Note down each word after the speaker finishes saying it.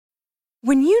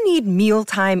When you need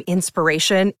mealtime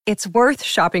inspiration, it's worth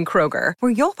shopping Kroger,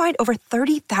 where you'll find over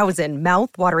 30,000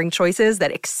 mouth-watering choices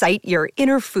that excite your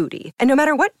inner foodie. And no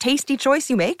matter what tasty choice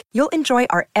you make, you'll enjoy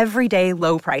our everyday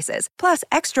low prices, plus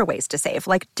extra ways to save,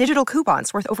 like digital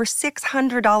coupons worth over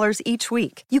 $600 each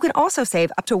week. You can also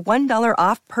save up to $1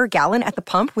 off per gallon at the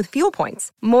pump with fuel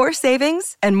points. More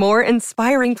savings and more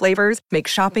inspiring flavors make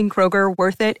shopping Kroger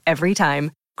worth it every time.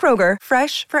 Kroger,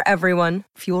 fresh for everyone.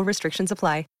 Fuel restrictions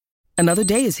apply. Another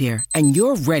day is here, and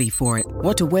you're ready for it.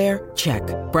 What to wear? Check.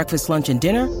 Breakfast, lunch, and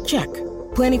dinner? Check.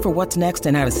 Planning for what's next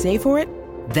and how to save for it?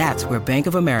 That's where Bank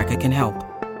of America can help.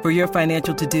 For your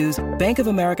financial to-dos, Bank of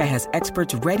America has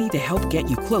experts ready to help get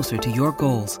you closer to your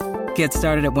goals. Get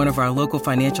started at one of our local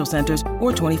financial centers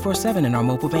or 24/7 in our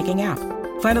mobile banking app.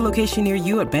 Find a location near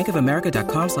you at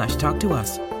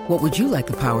bankofamerica.com/talktous. What would you like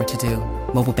the power to do?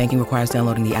 Mobile banking requires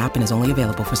downloading the app and is only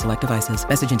available for select devices.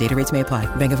 Message and data rates may apply.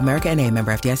 Bank of America N.A.,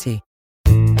 member FDIC.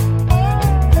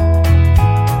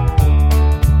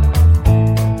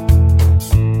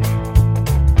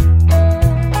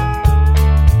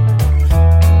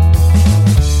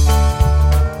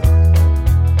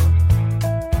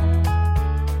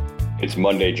 It's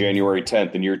Monday, January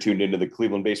 10th, and you're tuned into the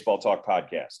Cleveland Baseball Talk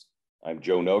podcast. I'm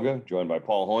Joe Noga, joined by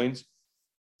Paul Hoynes.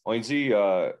 Hoynesy,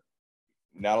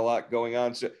 not a lot going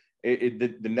on. So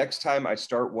the next time I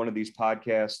start one of these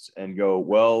podcasts and go,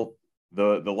 well,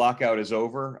 the lockout is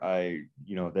over,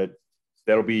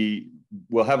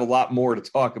 we'll have a lot more to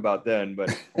talk about then.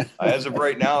 But as of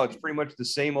right now, it's pretty much the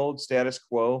same old status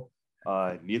quo.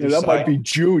 Neither side. Might be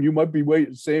June. You might be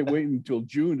waiting until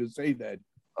June to say that.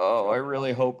 Oh, I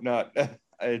really hope not.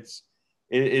 It's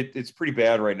pretty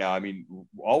bad right now. I mean,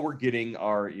 all we're getting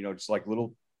are, just like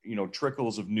little,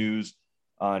 trickles of news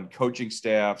on coaching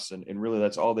staffs. And really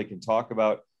that's all they can talk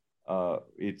about.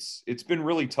 It's been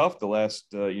really tough the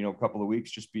last, couple of weeks,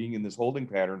 just being in this holding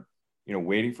pattern,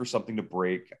 waiting for something to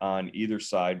break on either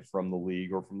side from the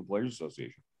league or from the Players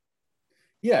Association.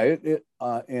 Yeah.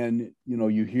 And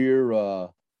you hear,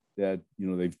 that,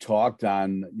 they've talked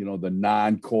on, the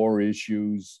non-core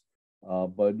issues,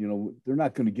 but, they're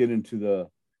not going to get into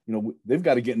they've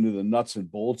got to get into the nuts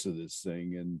and bolts of this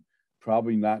thing. And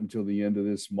probably not until the end of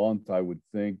this month, I would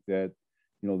think that,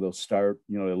 they'll start,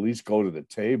 at least go to the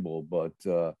table. But,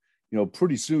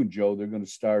 pretty soon, Joe, they're going to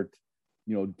start,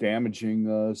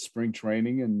 damaging spring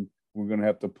training, and we're going to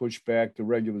have to push back the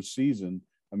regular season.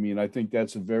 I mean, I think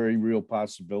that's a very real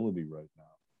possibility right now.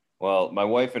 Well, my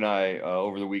wife and I,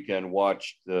 over the weekend,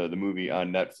 watched the movie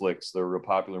on Netflix, the real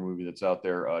popular movie that's out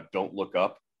there, Don't Look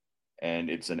Up.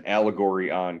 And it's an allegory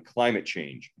on climate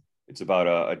change. It's about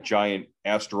a giant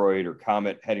asteroid or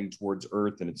comet heading towards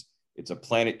Earth, and it's a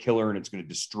planet killer, and it's going to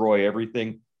destroy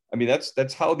everything. I mean,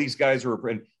 that's how these guys are.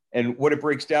 And what it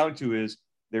breaks down to is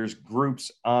there's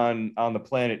groups on the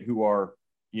planet who are,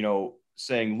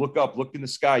 saying, look up, look in the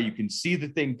sky. You can see the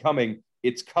thing coming.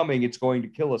 It's coming. It's going to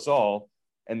kill us all.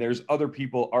 And there's other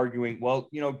people arguing, well,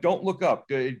 don't look up.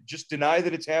 Just deny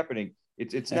that it's happening.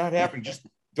 It's not happening. Just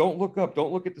don't look up.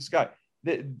 Don't look at the sky.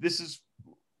 This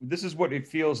is what it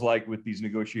feels like with these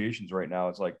negotiations right now.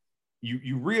 It's like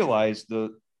you realize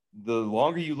the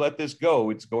longer you let this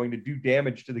go, it's going to do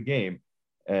damage to the game.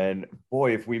 And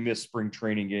boy, if we miss spring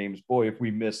training games, boy, if we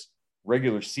miss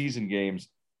regular season games,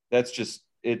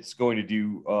 it's going to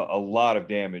do a lot of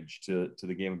damage to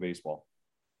the game of baseball.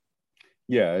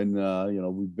 Yeah, and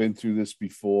we've been through this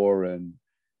before, and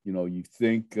you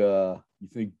think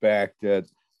back that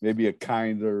maybe a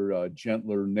kinder,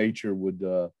 gentler nature would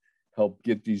help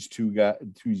get these two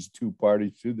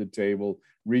parties to the table,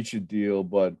 reach a deal,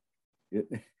 but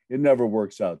it never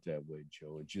works out that way,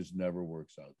 Joe. It just never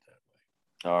works out that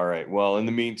way. All right. Well, in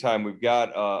the meantime, we've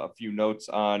got a few notes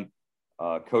on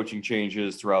coaching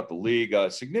changes throughout the league. A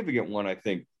significant one, I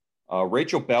think.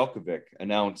 Rachel Balkovec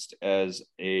announced as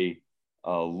a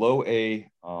low A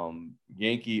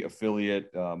Yankee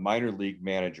affiliate minor league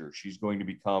manager. She's going to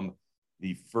become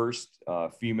the first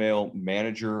female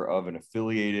manager of an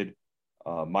affiliated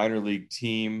minor league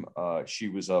team. She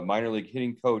was a minor league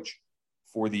hitting coach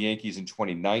for the Yankees in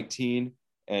 2019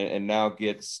 and now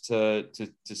gets to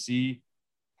see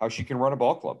how she can run a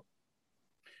ball club.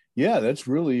 Yeah, that's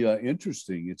really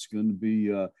interesting. It's going to be,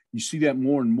 you see that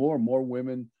more and more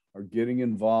women are getting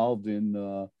involved in,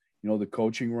 the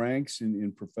coaching ranks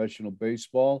in professional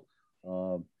baseball,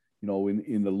 in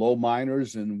the low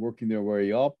minors and working their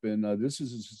way up. And this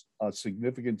is a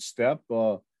significant step.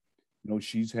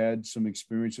 She's had some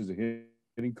experience as a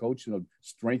hitting coach,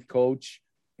 strength coach.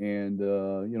 And,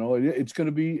 it's going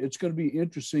to be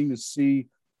interesting to see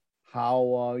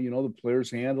how, the players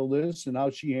handle this and how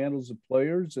she handles the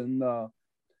players. And,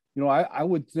 I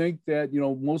would think that,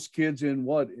 most kids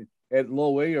at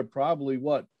low A are probably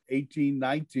 18,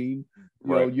 19,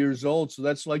 years old. So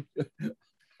that's like,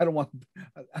 I don't want,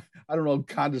 I don't know,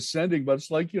 condescending, but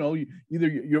it's like,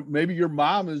 either maybe your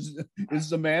mom is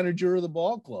the manager of the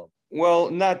ball club.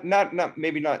 Well,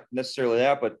 maybe not necessarily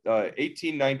that, but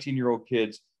 18, 19-year-old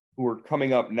kids who are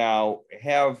coming up now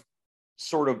have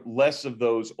sort of less of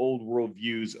those old world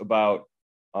views about,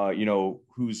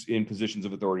 who's in positions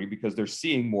of authority, because they're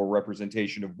seeing more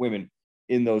representation of women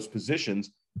in those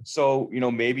positions. So,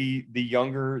 maybe the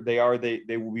younger they are,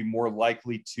 they will be more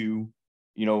likely to,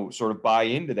 sort of buy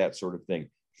into that sort of thing.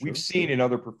 Sure. We've seen in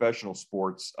other professional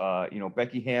sports,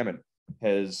 Becky Hammon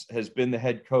has been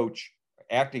the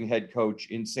acting head coach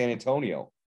in San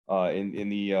Antonio in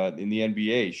the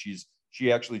NBA.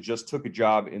 She actually just took a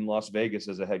job in Las Vegas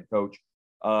as a head coach,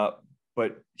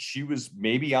 but she was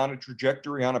maybe on a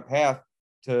trajectory, on a path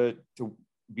to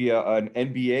be an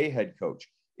NBA head coach.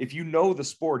 If you know the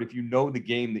sport, if you know the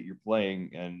game that you're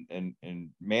playing and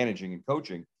managing and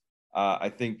coaching, I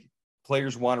think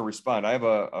players want to respond. I have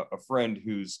a friend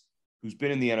who's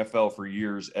been in the NFL for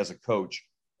years as a coach.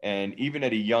 And even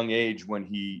at a young age, when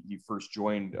he first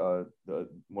joined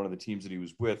one of the teams that he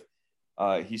was with,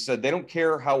 he said, they don't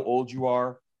care how old you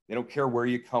are. They don't care where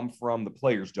you come from. The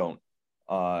players don't.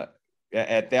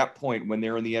 At that point, when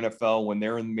they're in the NFL, when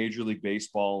they're in Major League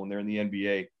Baseball, when they're in the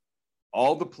NBA,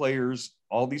 all the players,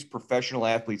 all these professional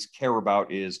athletes care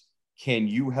about is, can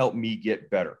you help me get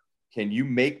better? Can you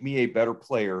make me a better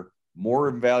player, more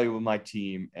valuable in my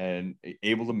team, and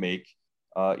able to make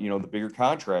the bigger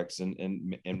contracts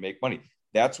and make money?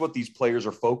 That's what these players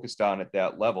are focused on at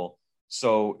that level.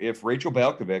 So if Rachel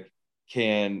Balkovec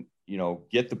can,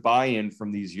 get the buy-in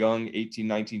from these young 18,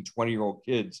 19, 20-year-old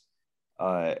kids,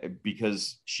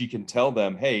 because she can tell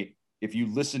them, hey, if you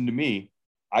listen to me,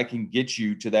 I can get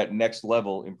you to that next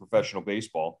level in professional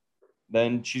baseball,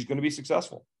 then she's going to be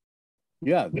successful.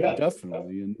 Yeah,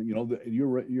 definitely. And,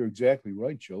 you're exactly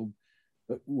right, Joe.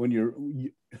 When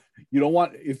you don't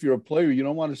want, if you're a player, you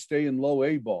don't want to stay in low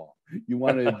A ball. You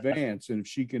want to advance. And if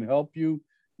she can help you,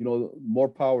 more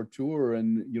power to her.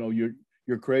 And,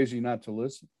 you're crazy not to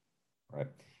listen. Right.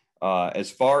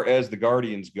 As far as the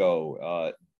Guardians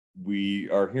go, we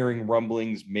are hearing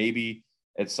rumblings, maybe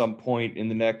at some point in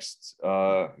the next,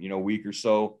 week or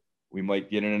so, we might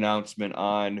get an announcement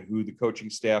on who the coaching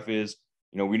staff is.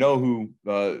 We know who,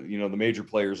 the major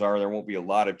players are. There won't be a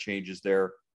lot of changes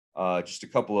there. Just a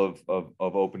couple of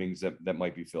openings that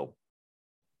might be filled.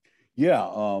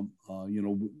 Yeah.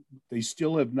 They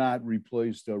still have not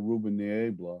replaced Ruben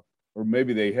Niebla, or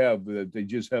maybe they have, but they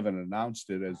just haven't announced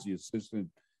it as the assistant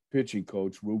pitching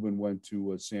coach. Ruben went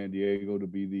to San Diego to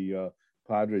be the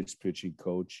Padres pitching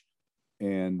coach.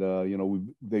 And,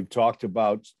 they've talked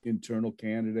about internal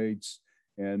candidates,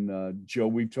 and Joe,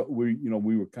 we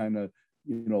were kind of,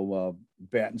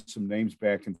 batting some names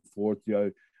back and forth.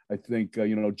 I think,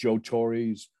 Joe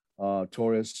Torres,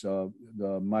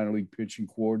 the minor league pitching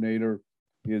coordinator,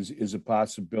 is a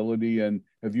possibility. And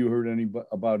have you heard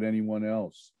about anyone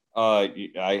else?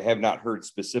 I have not heard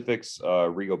specifics.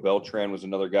 Rigo Beltran was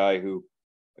another guy who,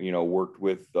 worked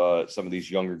with some of these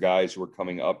younger guys who are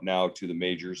coming up now to the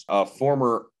majors.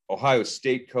 Former Ohio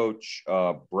State coach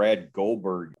Brad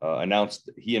Goldberg announced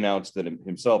that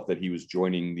himself that he was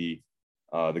joining the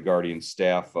Guardians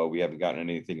staff. We haven't gotten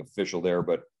anything official there,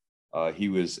 but he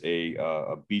was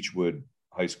a Beechwood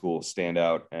High School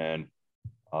standout and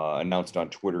announced on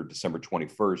Twitter December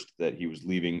 21st that he was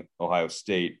leaving Ohio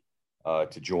State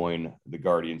to join the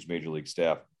Guardians Major League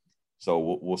staff.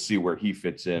 So we'll see where he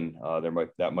fits in.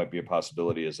 That might be a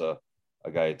possibility as a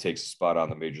guy that takes a spot on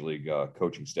the Major League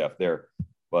coaching staff there.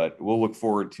 But we'll look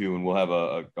forward to, and we'll have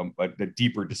a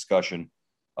deeper discussion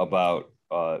about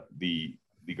the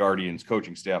Guardians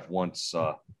coaching staff once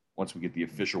we get the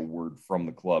official word from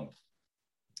the club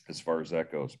as far as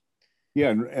that goes. Yeah,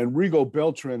 and Rigo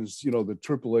Beltran is, the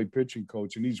AAA pitching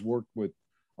coach, and he's worked with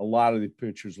a lot of the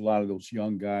pitchers, a lot of those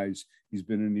young guys. He's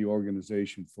been in the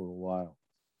organization for a while.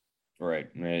 Right.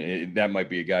 That might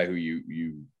be a guy who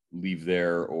you leave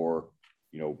there or,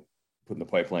 put in the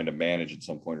pipeline to manage at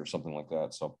some point or something like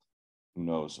that. So who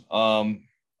knows? All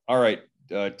right.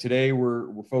 Today we're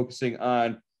focusing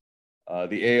on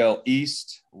the AL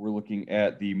East. We're looking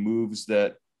at the moves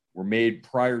that were made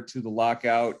prior to the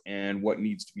lockout and what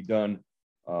needs to be done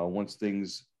once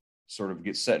things sort of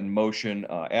get set in motion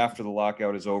after the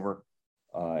lockout is over,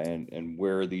 and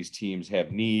where these teams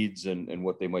have needs and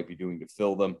what they might be doing to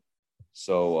fill them.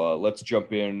 So let's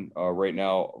jump in right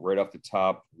now, right off the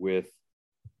top with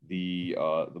the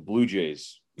Blue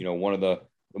Jays. One of the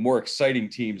more exciting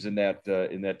teams in that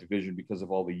division because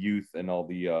of all the youth and all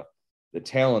the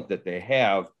talent that they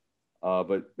have.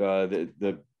 But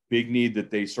the big need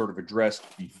that they sort of addressed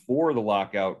before the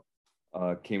lockout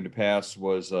came to pass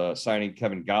was signing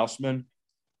Kevin Gausman.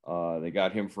 They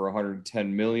got him for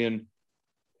 $110 million,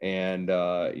 and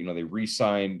they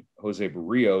re-signed Jose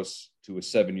Barrios to a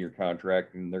 7-year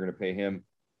contract, and they're going to pay him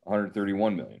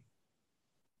 $131 million.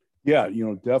 Yeah,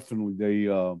 definitely they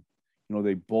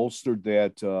bolstered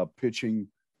that pitching,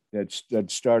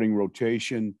 that starting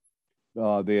rotation.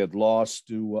 They'd lost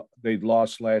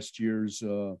last year's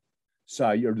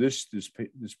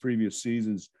this previous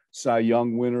season's Cy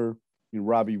Young winner,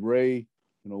 Robbie Ray.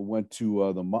 Went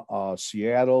to the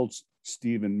Seattle.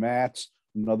 Steven Matz,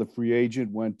 another free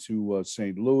agent, went to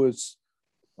St. Louis.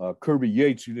 Kirby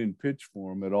Yates, who didn't pitch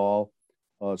for him at all,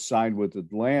 signed with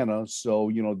Atlanta.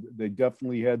 So they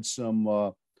definitely had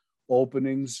some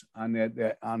openings on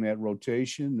that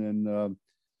rotation, and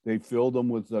they filled them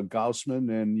with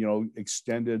Gausman, and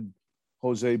extended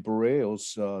Jose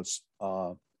Barrios'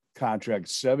 contract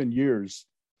 7 years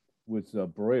with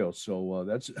Barrios. So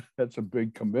that's a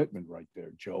big commitment right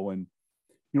there, Joe. And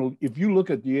if you look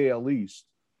at the AL East,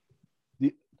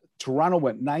 Toronto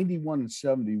went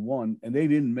 91-71, and they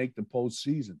didn't make the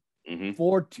postseason. Mm-hmm.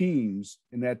 4 teams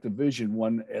in that division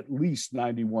won at least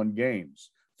 91 games.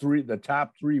 The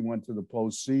top 3 went to the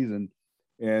postseason,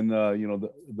 and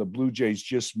the Blue Jays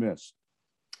just missed.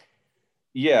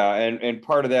 Yeah, and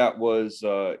part of that was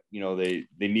they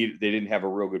didn't have a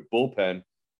real good bullpen.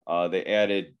 They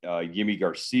added Yimi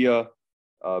Garcia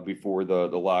before the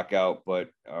lockout, but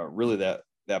really that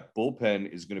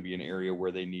bullpen is going to be an area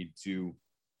where they need to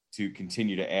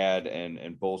continue to add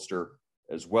and bolster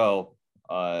as well.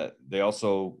 They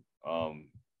also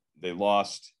they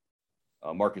lost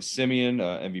Marcus Semien,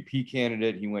 MVP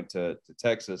candidate. He went to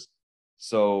Texas,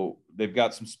 so they've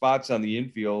got some spots on the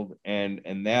infield,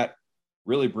 and that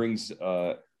really brings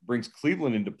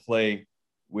Cleveland into play.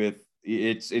 With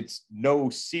it's no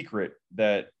secret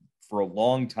that for a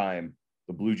long time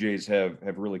the Blue Jays have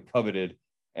really coveted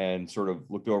and sort of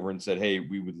looked over and said, hey,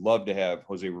 we would love to have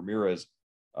Jose Ramirez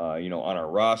on our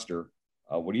roster.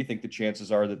 What do you think the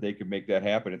chances are that they could make that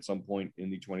happen at some point in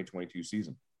the 2022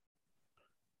 season?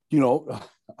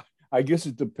 I guess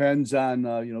it depends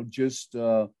on just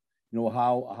how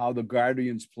the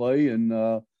Guardians play,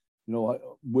 and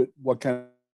what kind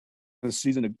of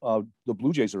season the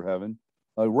Blue Jays are having.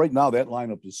 Right now, that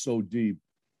lineup is so deep.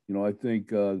 I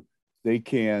think they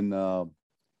can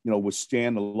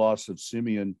withstand the loss of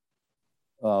Semien,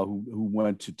 who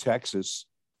went to Texas.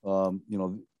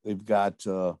 They've got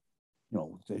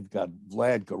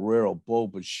Vlad Guerrero, Bo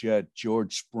Bichette,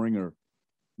 George Springer,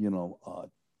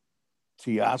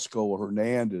 Teoscar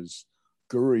Hernandez,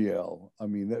 Gurriel. I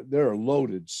mean, they're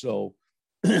loaded. So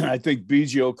I think Kevin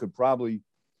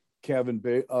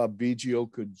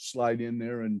Biggio could slide in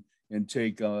there and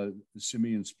take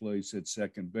Semien's place at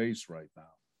second base right now.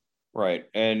 Right.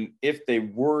 And if they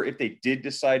did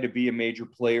decide to be a major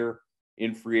player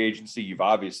in free agency, you've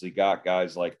obviously got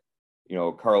guys like,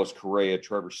 Carlos Correa,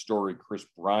 Trevor Story, Chris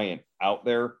Bryant out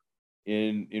there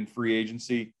in free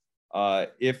agency.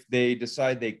 If they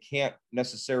decide they can't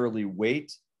necessarily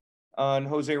wait on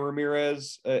Jose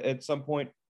Ramirez at some point,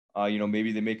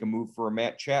 maybe they make a move for a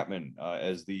Matt Chapman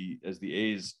as the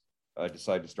A's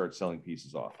decide to start selling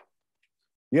pieces off.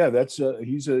 Yeah, that's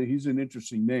he's an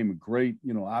interesting name. A great,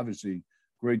 obviously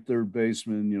great third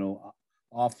baseman,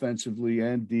 offensively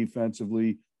and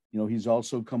defensively. He's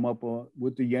also come up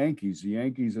with the Yankees. The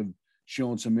Yankees have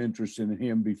shown some interest in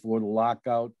him before the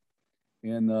lockout.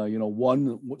 And,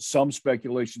 some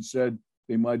speculation said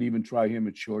they might even try him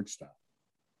at shortstop.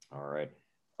 All right.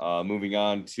 Moving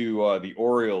on to the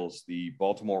Orioles. The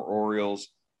Baltimore Orioles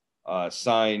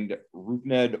signed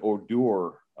Rougned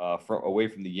Odor away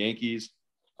from the Yankees.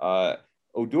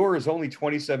 Odor is only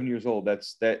 27 years old. That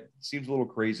seems a little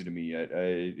crazy to me.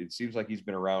 It seems like he's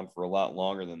been around for a lot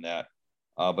longer than that.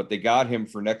 But they got him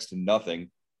for next to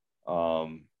nothing.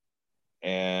 And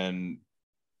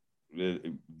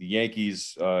the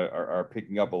Yankees are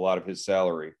picking up a lot of his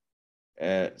salary.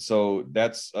 So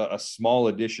that's a small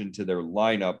addition to their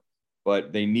lineup,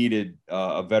 but they needed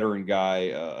a veteran guy,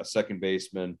 a second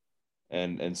baseman,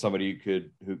 and somebody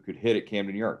who could hit at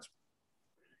Camden Yards.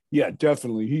 Yeah,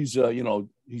 definitely. He's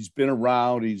he's been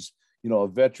around. He's a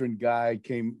veteran guy.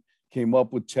 Came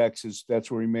up with Texas.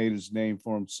 That's where he made his name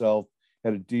for himself.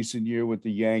 Had a decent year with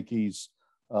the Yankees.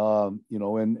 And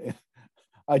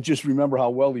I just remember how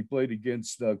well he played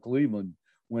against Cleveland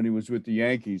when he was with the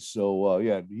Yankees. So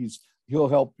he'll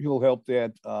help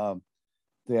that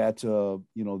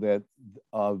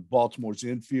Baltimore's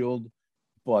infield,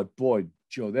 but boy,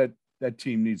 Joe, that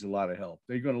team needs a lot of help.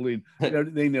 They're going to lead.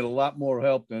 They need a lot more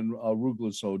help than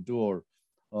Rouglas Odor.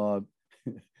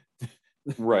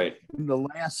 Right. In the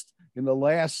last,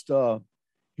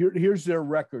 here's their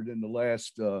record in the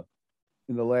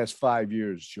last 5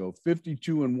 years, Joe.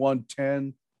 52 and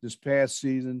 110 this past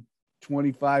season,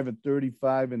 25 and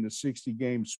 35 in the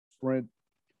 60-game sprint,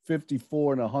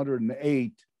 54 and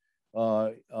 108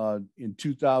 in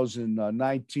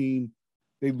 2019.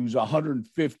 They lose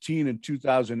 115 in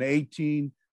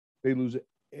 2018. They lose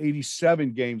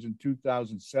 87 games in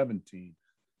 2017.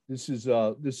 This is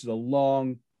a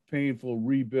long, painful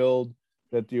rebuild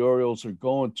that the Orioles are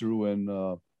going through,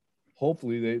 and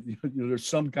hopefully there's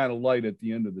some kind of light at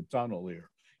the end of the tunnel here.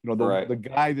 The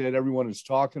guy that everyone is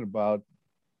talking about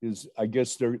is, I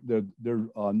guess, their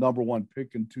number one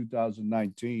pick in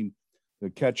 2019, the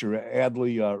catcher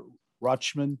Adley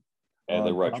Rutschman.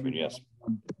 Adley Rutschman, yes.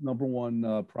 Number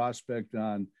one prospect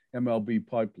on MLB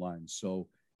Pipeline. So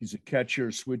he's a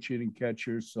catcher, switch hitting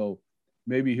catcher. So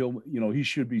maybe he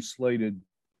should be slated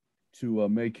to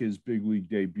make his big league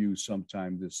debut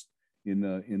sometime this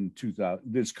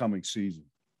coming season.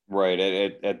 Right.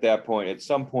 At that point, at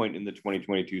some point in the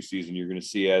 2022 season, you're going to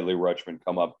see Adley Rutschman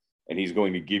come up, and he's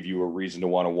going to give you a reason to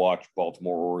want to watch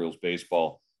Baltimore Orioles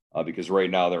baseball, because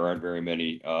right now there aren't very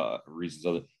many reasons.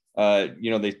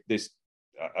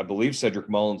 I believe Cedric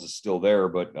Mullins is still there,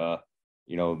 but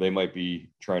they might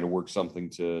be trying to work something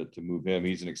to move him.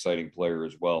 He's an exciting player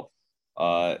as well.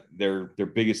 Their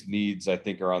biggest needs, I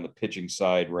think, are on the pitching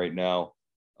side right now.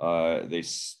 They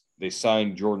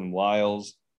signed Jordan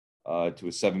Lyles to a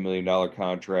 $7 million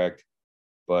contract,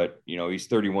 but he's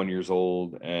 31 years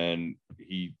old, and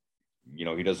he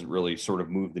doesn't really sort of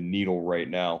move the needle right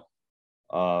now.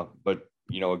 But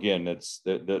again,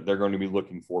 they're going to be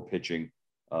looking for pitching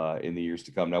in the years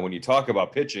to come. Now, when you talk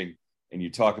about pitching and you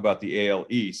talk about the AL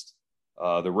East,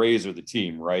 the Rays are the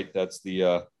team, right? That's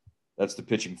the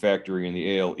pitching factory in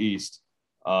the AL East.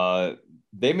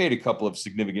 They made a couple of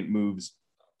significant moves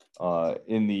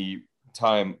in the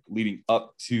time leading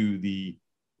up to the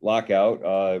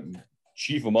lockout.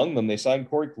 Chief among them, they signed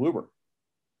Corey Kluber.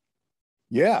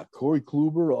 Yeah, Corey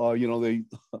Kluber. They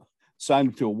signed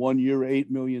him to a 1-year, $8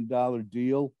 million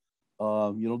deal.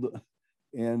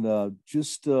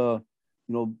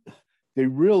 They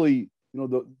really,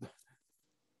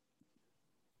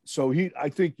 I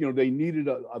think, they needed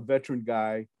a veteran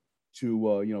guy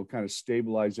to, kind of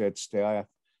stabilize that staff.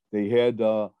 They had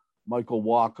Michael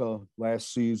Wacha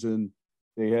last season.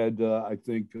 They had, I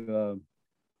think, who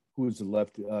was the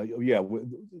left?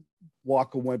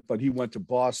 Wacha went, but he went to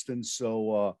Boston.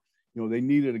 So, they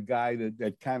needed a guy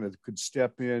that kind of could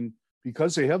step in,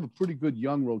 because they have a pretty good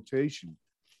young rotation,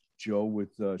 Joe,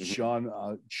 with Sean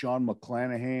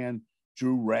McClanahan,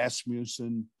 Drew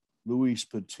Rasmussen, Luis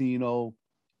Patino,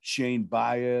 Shane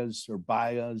Baez.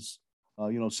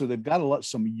 So they've got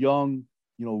some young,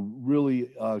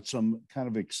 really some kind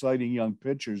of exciting young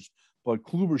pitchers, but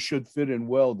Kluber should fit in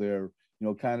well there,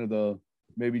 kind of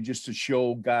maybe just to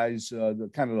show guys the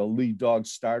kind of the lead dog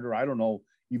starter. I don't know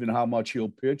even how much he'll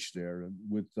pitch there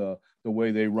with the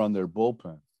way they run their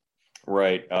bullpen.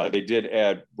 Right. They did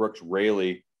add Brooks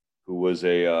Raley, who was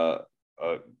a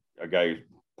guy who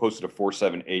posted a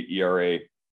 4.78 ERA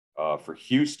for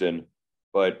Houston.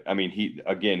 But I mean, he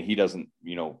doesn't,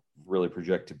 really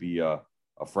project to be a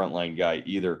frontline guy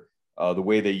either. The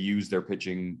way they use their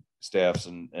pitching staffs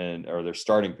or their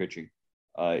starting pitching,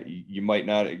 you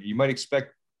might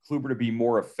expect Kluber to be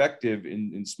more effective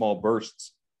in small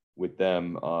bursts with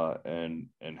them and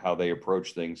how they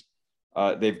approach things.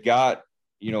 They've got,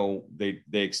 they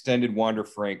extended Wander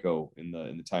Franco in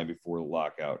the time before the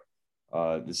lockout.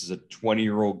 This is a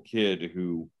 20-year-old kid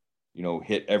who,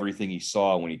 hit everything he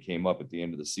saw when he came up at the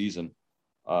end of the season.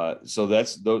 So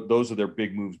those are their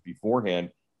big moves beforehand.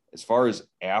 As far as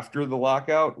after the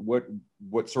lockout,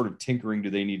 what sort of tinkering do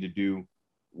they need to do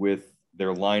with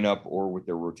their lineup or with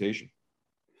their rotation?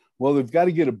 Well, they've got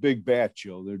to get a big bat,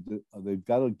 Joe. They've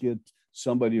got to get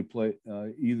somebody to play.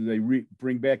 Either they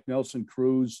bring back Nelson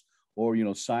Cruz or,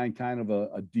 sign kind of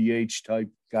a DH type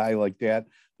guy like that.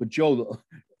 But Joe,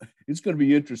 it's going to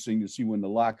be interesting to see when the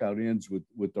lockout ends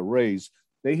with the Rays.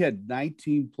 They had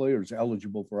 19 players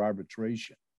eligible for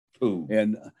arbitration. Ooh.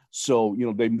 And so,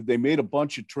 they made a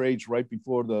bunch of trades right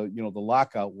before the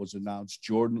lockout was announced.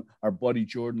 Our buddy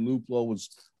Jordan Luplow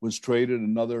was traded.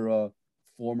 Another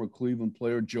former Cleveland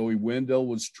player, Joey Wendell,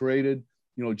 was traded,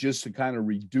 just to kind of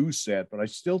reduce that. But I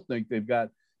still think they've got,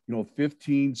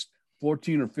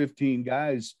 14 or 15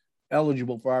 guys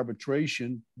eligible for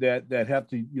arbitration that have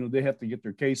to, they have to get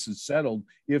their cases settled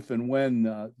if and when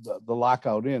the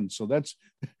lockout ends. So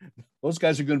those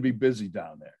guys are going to be busy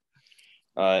down there.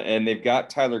 And they've got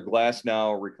Tyler Glass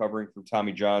now recovering from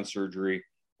Tommy John surgery.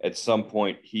 At some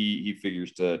point, he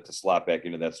figures to slot back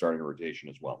into that starting rotation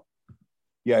as well.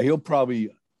 Yeah, he'll probably.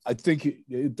 I think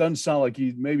it doesn't sound like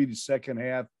maybe the second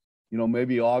half.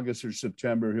 Maybe August or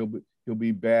September he'll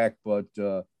be back, but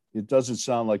it doesn't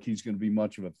sound like he's going to be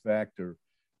much of a factor,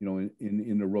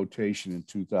 in the rotation in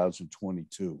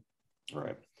 2022. All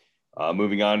right.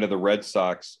 Moving on to the Red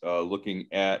Sox, looking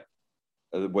at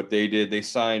what they did. They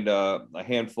signed a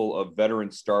handful of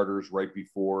veteran starters right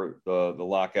before the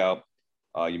lockout.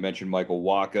 You mentioned Michael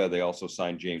Wacha. They also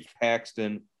signed James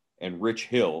Paxton and Rich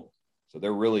Hill. So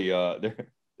they're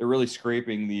really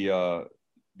scraping the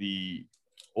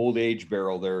old age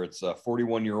barrel there. It's a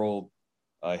 41-year-old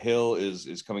Hill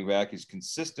is coming back. He's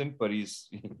consistent, but he's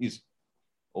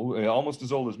almost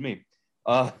as old as me.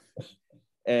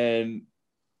 And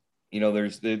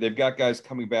they've got guys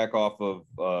coming back off of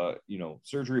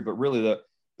surgery, but really the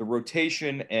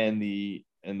rotation and the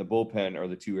bullpen are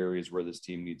the two areas where this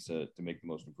team needs to make the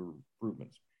most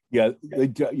improvements. Yeah,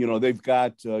 they've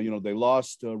got they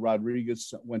lost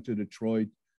Rodriguez, went to Detroit.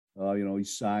 He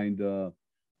signed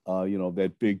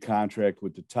that big contract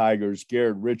with the Tigers.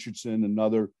 Garrett Richards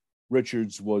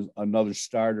was another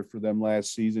starter for them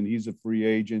last season. He's a free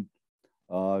agent.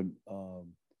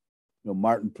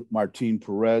 Martin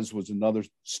Perez was another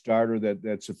starter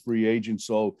that's a free agent.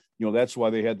 So, that's why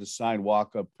they had to sign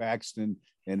Wacha, Paxton,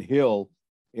 and Hill.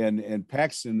 And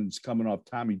Paxton is coming off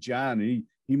Tommy John.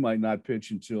 He might not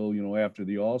pitch until, after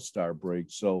the All-Star break.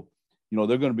 So, they're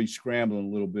going to be scrambling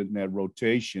a little bit in that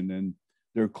rotation. And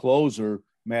their closer,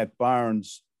 Matt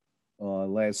Barnes,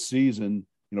 last season,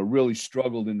 really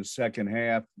struggled in the second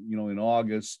half, in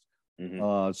August.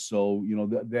 Mm-hmm. So,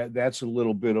 that's a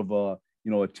little bit of a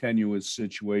tenuous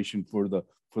situation for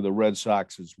the Red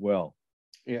Sox as well.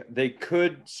 Yeah, they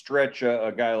could stretch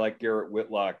a guy like Garrett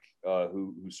Whitlock,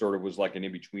 who sort of was like an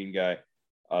in-between guy.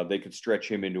 They could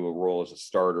stretch him into a role as a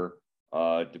starter,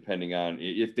 depending on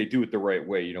if they do it the right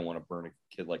way. You don't want to burn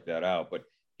a kid like that out, but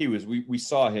we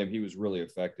saw him. He was really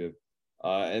effective,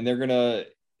 and they're gonna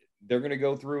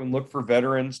go through and look for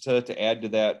veterans to add to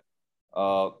that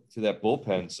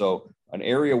bullpen. So an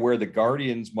area where the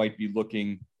Guardians might be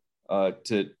looking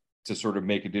to sort of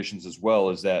make additions as well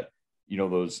is that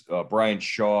those Brian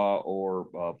Shaw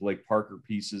or Blake Parker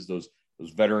pieces, those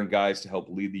veteran guys to help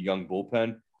lead the young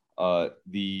bullpen.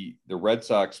 The Red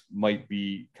Sox might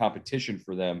be competition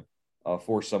for them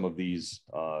for some of these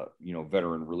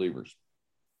veteran relievers.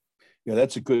 Yeah,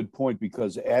 that's a good point,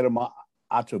 because Adam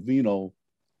Ottavino,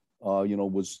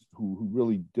 was who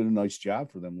really did a nice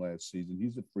job for them last season.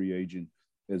 He's a free agent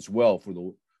as well for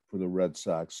the Red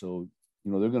Sox. So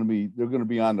they're going to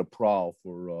be on the prowl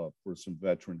for some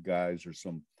veteran guys or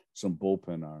some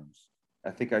bullpen arms. I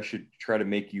think I should try to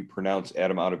make you pronounce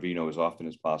Adam Ottavino as often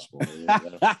as possible.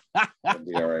 That'll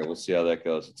be all right. We'll see how that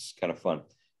goes. It's kind of fun.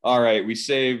 All right, we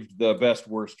saved the best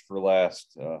worst for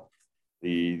last.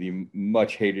 The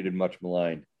much hated and much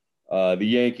maligned. The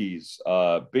Yankees,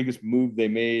 biggest move they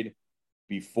made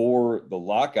before the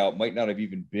lockout might not have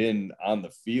even been on the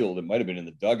field. It might have been in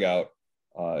the dugout.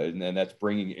 And then that's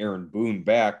bringing Aaron Boone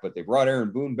back. But they brought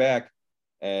Aaron Boone back,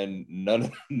 and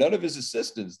none of his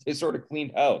assistants. They sort of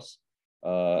cleaned house,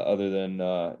 other than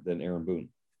Aaron Boone.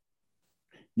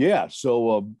 Yeah.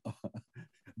 So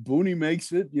Booney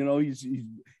makes it.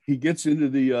 He gets into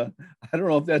the. I don't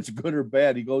know if that's good or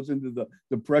bad. He goes into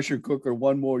the pressure cooker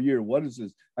one more year. What is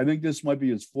this? I think this might be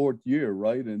his fourth year,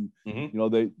 right? And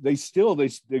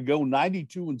they go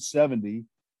 92 and 70.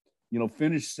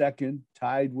 Finish second,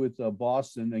 tied with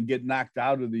Boston, and get knocked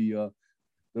out of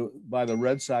by the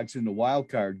Red Sox in the wild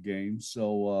card game.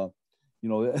 So,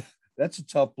 that's a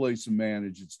tough place to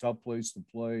manage. It's a tough place to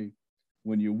play.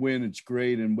 When you win, it's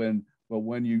great, and when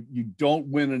you don't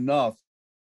win enough,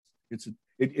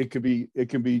 it can be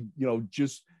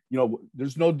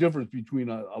there's no difference between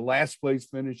a last place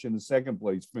finish and a second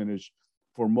place finish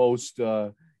for most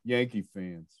Yankee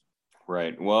fans.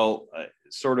 Right. Well,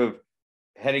 sort of.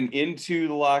 Heading into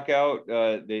the lockout,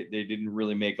 they didn't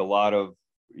really make a lot of,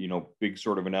 big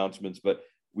sort of announcements, but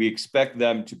we expect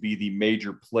them to be the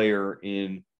major player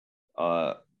in,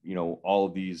 all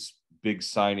of these big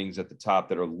signings at the top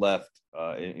that are left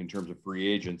in terms of free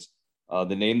agents.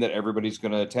 The name that everybody's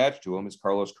going to attach to them is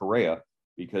Carlos Correa,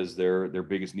 because their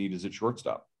biggest need is at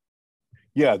shortstop.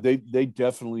 Yeah, they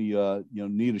definitely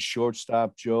need a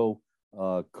shortstop, Joe.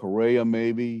 Correa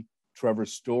maybe, Trevor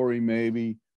Story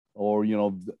maybe. or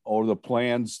or the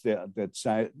plans that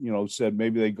said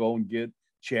maybe they go and get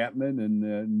Chapman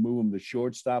and move him to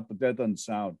shortstop, but that doesn't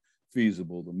sound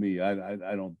feasible to me.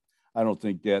 I don't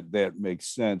think that makes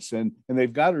sense. And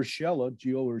they've got Urshela,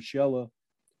 Gio Urshela,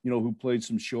 who played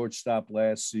some shortstop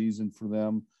last season for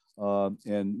them.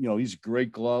 And he's a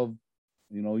great glove.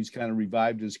 He's kind of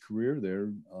revived his career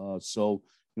there.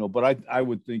 But I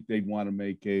would think they'd want to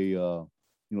make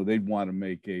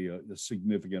a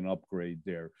significant upgrade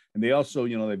there. And they also,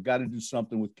 they've got to do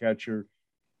something with catcher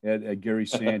at Gary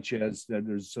Sanchez. That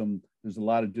there's a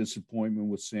lot of disappointment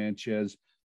with Sanchez,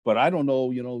 but I don't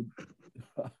know,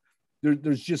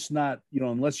 there's just not,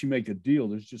 unless you make a deal,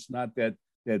 there's just not that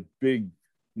big,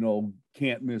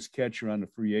 can't miss catcher on the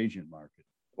free agent market.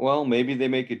 Well, maybe they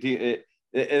make a deal.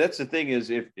 That's the thing is,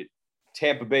 if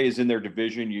Tampa Bay is in their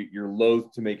division, you're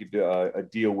loath to make a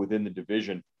deal within the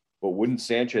division. But wouldn't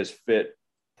Sanchez fit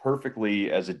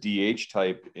perfectly as a DH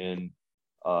type in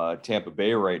Tampa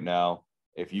Bay right now?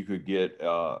 If you could get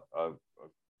a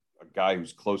guy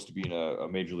who's close to being a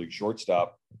major league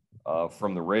shortstop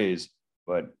from the Rays,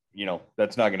 but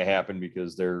that's not going to happen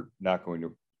because they're not going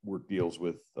to work deals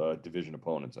with division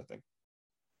opponents, I think.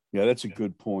 Yeah, that's a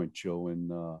good point, Joe.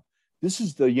 And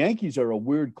the Yankees are a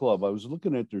weird club. I was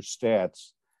looking at their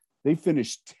stats. They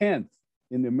finished 10th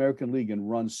in the American League in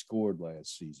runs scored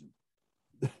last season.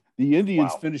 The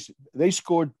Indians finished. They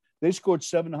scored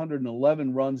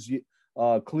 711 runs.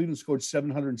 Cleveland scored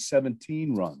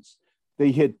 717 runs.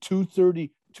 They hit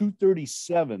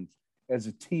 237 as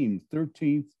a team,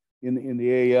 13th in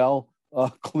the AL.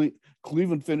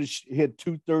 Cleveland hit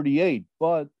 238,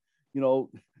 but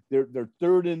they're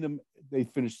third in them. They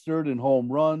finished third in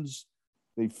home runs.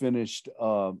 They finished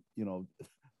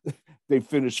they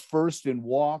finished first in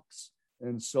walks.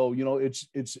 And so,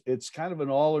 it's kind of an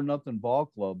all or nothing ball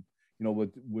club,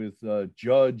 with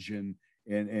Judge and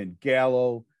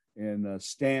Gallo and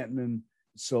Stanton. And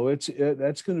so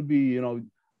that's going to be,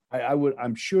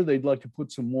 I'm sure they'd like to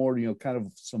put some more, kind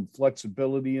of some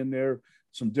flexibility in there,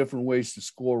 some different ways to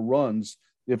score runs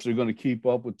if they're going to keep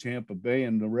up with Tampa Bay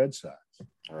and the Red Sox.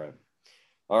 All right.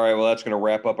 Well, that's going to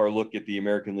wrap up our look at the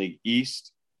American League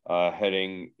East,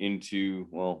 hopefully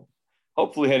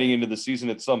heading into the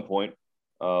season at some point.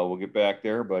 We'll get back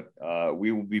there, but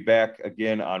we will be back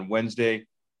again on Wednesday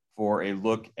for a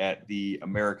look at the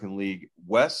American League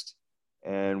West,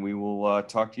 and we will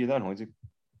talk to you then, Hoynesy.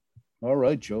 All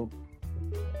right, Joe.